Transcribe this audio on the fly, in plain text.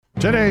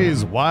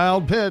Today's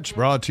Wild Pitch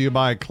brought to you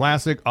by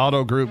Classic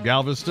Auto Group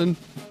Galveston.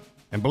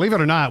 And believe it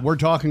or not, we're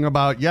talking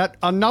about yet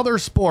another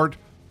sport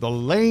the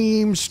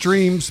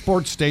lamestream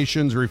sports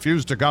stations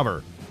refuse to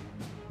cover.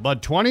 The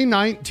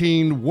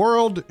 2019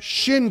 World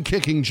Shin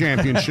Kicking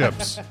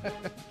Championships.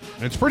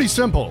 It's pretty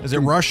simple. Is it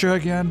Russia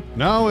again?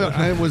 No,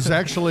 it was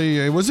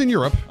in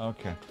Europe.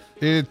 Okay.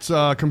 It's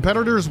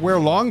competitors wear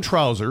long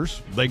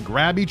trousers. They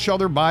grab each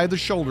other by the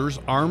shoulders,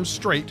 arms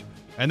straight,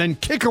 and then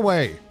kick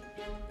away.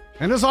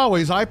 And as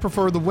always, I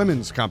prefer the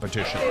women's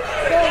competition.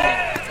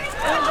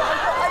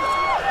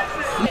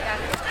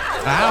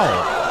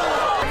 Ow.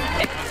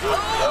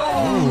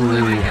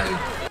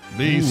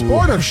 The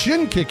sport of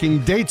shin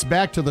kicking dates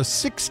back to the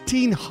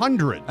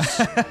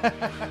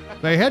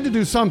 1600s. They had to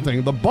do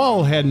something. The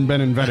ball hadn't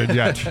been invented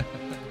yet.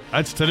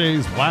 That's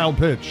today's Wild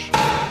Pitch.